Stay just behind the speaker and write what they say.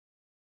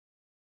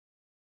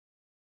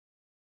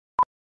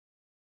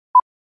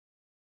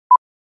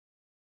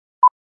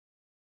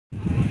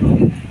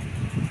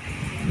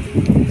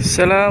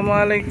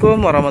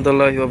Assalamualaikum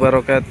warahmatullahi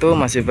wabarakatuh.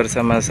 Masih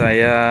bersama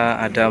saya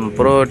Adam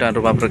Pro dan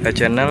Rumah Berkah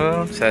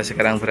Channel. Saya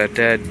sekarang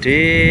berada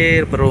di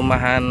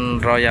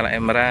perumahan Royal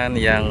Emran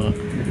yang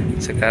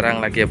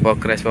sekarang lagi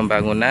progres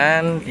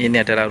pembangunan.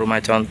 Ini adalah rumah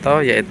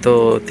contoh,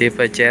 yaitu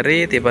tipe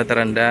cherry, tipe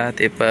terendah,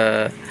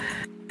 tipe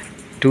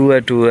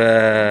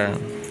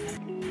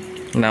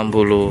 2260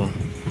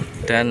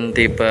 dan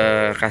tipe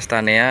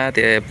castanea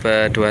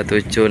tipe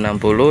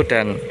 2760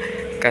 dan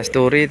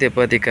kasturi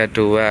tipe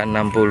 3260.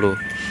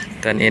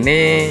 Dan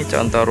ini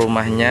contoh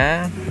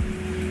rumahnya,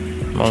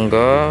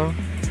 monggo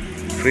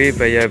free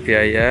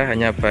biaya,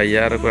 hanya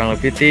bayar kurang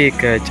lebih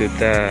 3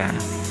 juta.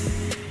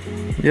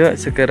 Yuk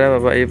segera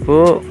Bapak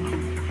Ibu,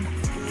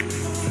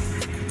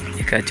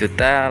 3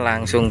 juta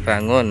langsung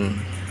bangun,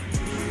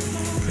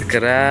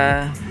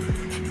 segera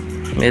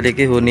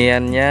miliki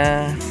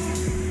huniannya,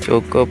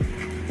 cukup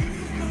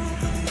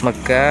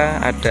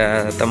megah,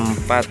 ada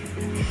tempat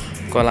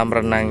kolam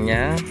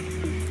renangnya.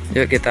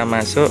 Yuk kita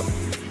masuk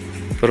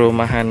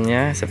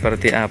perumahannya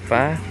seperti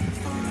apa.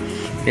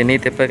 Ini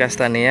tipe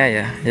castanea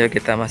ya. Yuk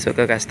kita masuk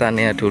ke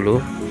castanea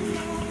dulu.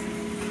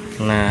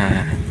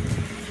 Nah,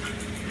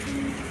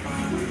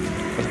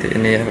 seperti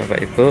ini ya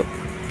Bapak Ibu.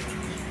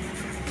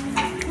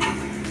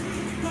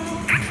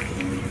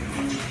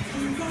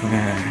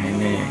 Nah,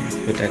 ini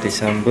sudah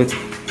disambut.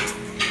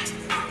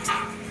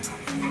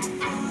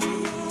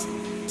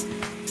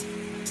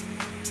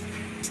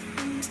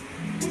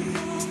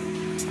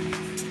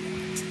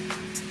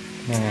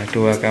 Nah,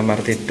 2 kamar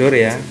tidur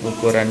ya,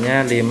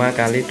 ukurannya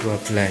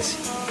 5x12.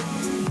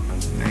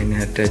 Nah, ini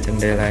ada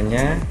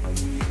jendelanya,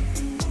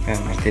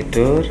 kamar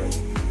tidur,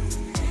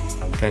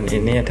 dan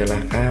ini adalah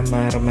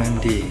kamar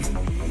mandi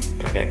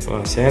pakai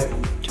kloset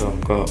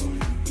jongkok.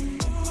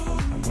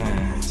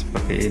 Nah,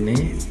 seperti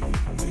ini.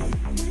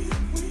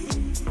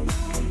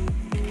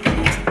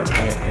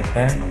 Kalau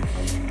kita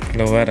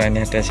keluar,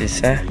 ini ada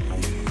sisa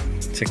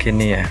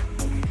segini ya.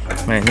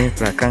 Nah, ini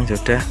belakang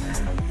sudah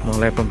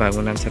mulai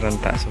pembangunan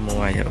serentak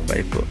semua ya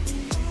Bapak Ibu.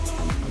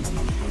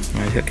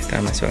 Nah, yuk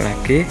kita masuk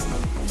lagi.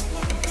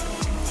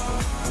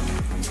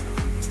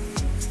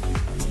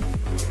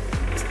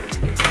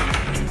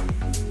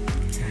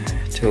 Nah,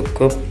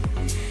 cukup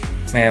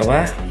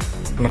mewah,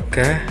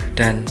 megah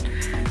dan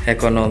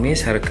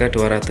ekonomis, harga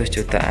 200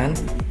 jutaan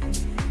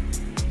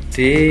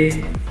di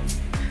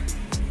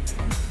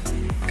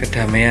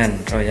Kedamean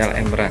Royal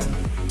Emran.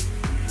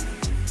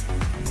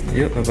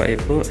 Yuk Bapak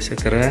Ibu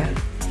segera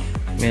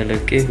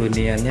miliki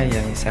huniannya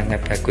yang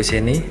sangat bagus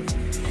ini,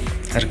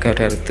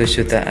 harga 200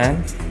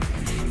 jutaan,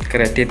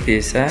 kredit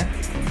bisa,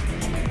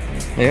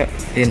 yuk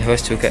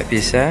in-house juga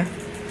bisa,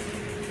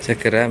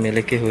 segera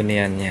miliki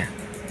huniannya.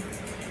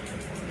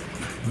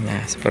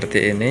 Nah,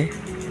 seperti ini.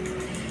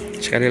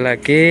 Sekali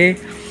lagi,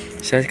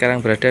 saya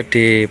sekarang berada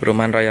di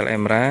perumahan Royal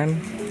Emran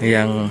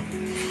yang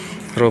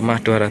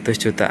rumah 200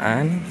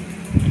 jutaan,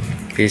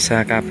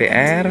 bisa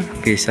KPR,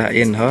 bisa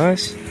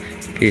in-house,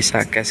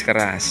 bisa cash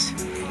keras.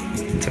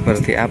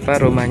 Seperti apa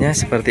rumahnya,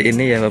 seperti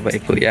ini ya Bapak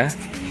Ibu ya.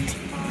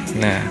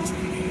 Nah,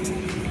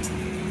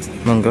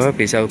 monggo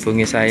bisa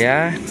hubungi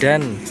saya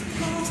dan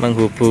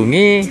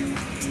menghubungi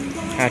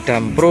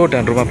Adam Pro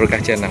dan Rumah Berkah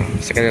Channel.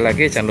 Sekali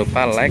lagi jangan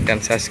lupa like dan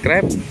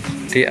subscribe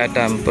di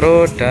Adam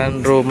Pro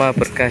dan Rumah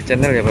Berkah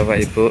Channel ya Bapak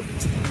Ibu,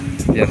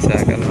 biar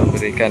saya akan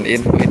memberikan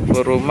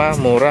info-info rumah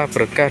murah,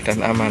 berkah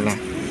dan amanah.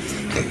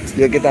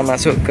 Yuk kita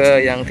masuk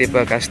ke yang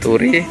tipe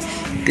kasturi,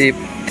 tipe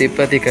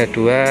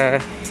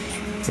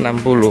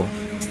 3260.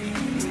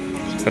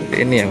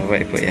 Seperti ini ya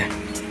Bapak Ibu ya,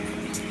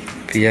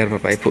 biar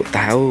Bapak Ibu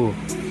tahu.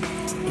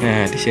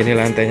 Nah, di sini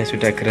lantainya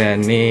sudah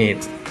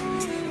granit.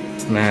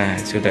 Nah,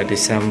 sudah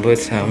disambut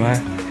sama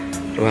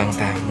ruang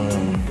tamu,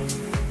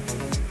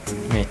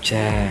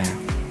 meja,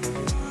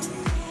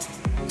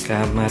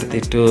 kamar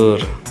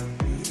tidur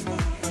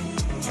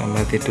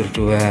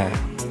 2.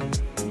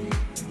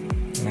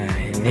 Nah,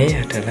 ini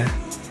adalah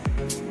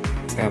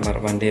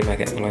kamar mandi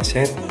pakai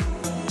kloset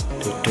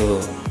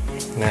duduk.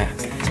 Nah,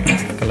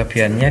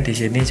 kelebihannya di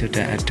sini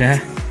sudah ada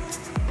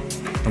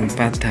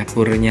tempat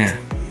dapurnya.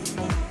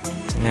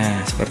 Nah,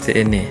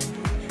 seperti ini.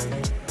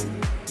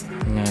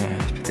 Nah,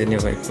 seperti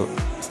ini Bapak Ibu.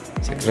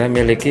 Segera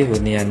miliki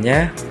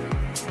huniannya.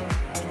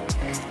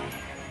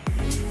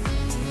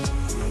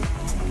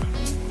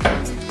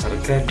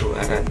 Harga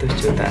 200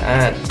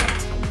 jutaan.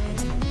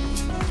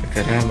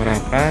 Segera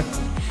merapat.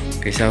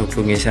 Bisa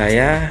hubungi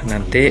saya.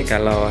 Nanti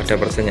kalau ada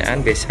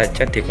pertanyaan bisa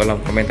chat di kolom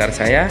komentar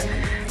saya.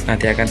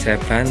 Nanti akan saya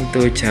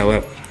bantu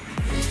jawab.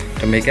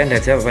 Demikian dari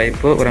saya Bapak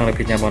Ibu, kurang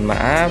lebihnya mohon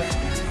maaf.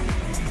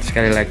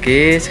 Sekali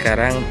lagi,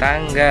 sekarang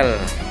tanggal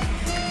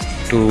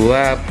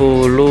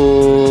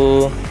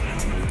 25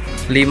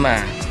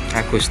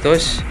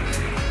 Agustus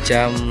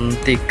jam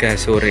 3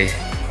 sore.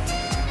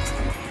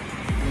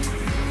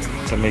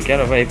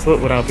 Demikian Bapak Ibu,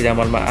 kurang lebihnya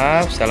mohon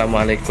maaf.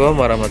 Assalamualaikum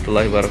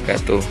warahmatullahi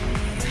wabarakatuh.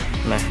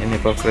 Nah, ini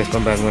progres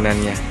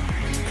pembangunannya.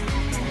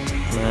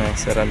 Nah,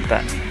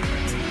 serentak.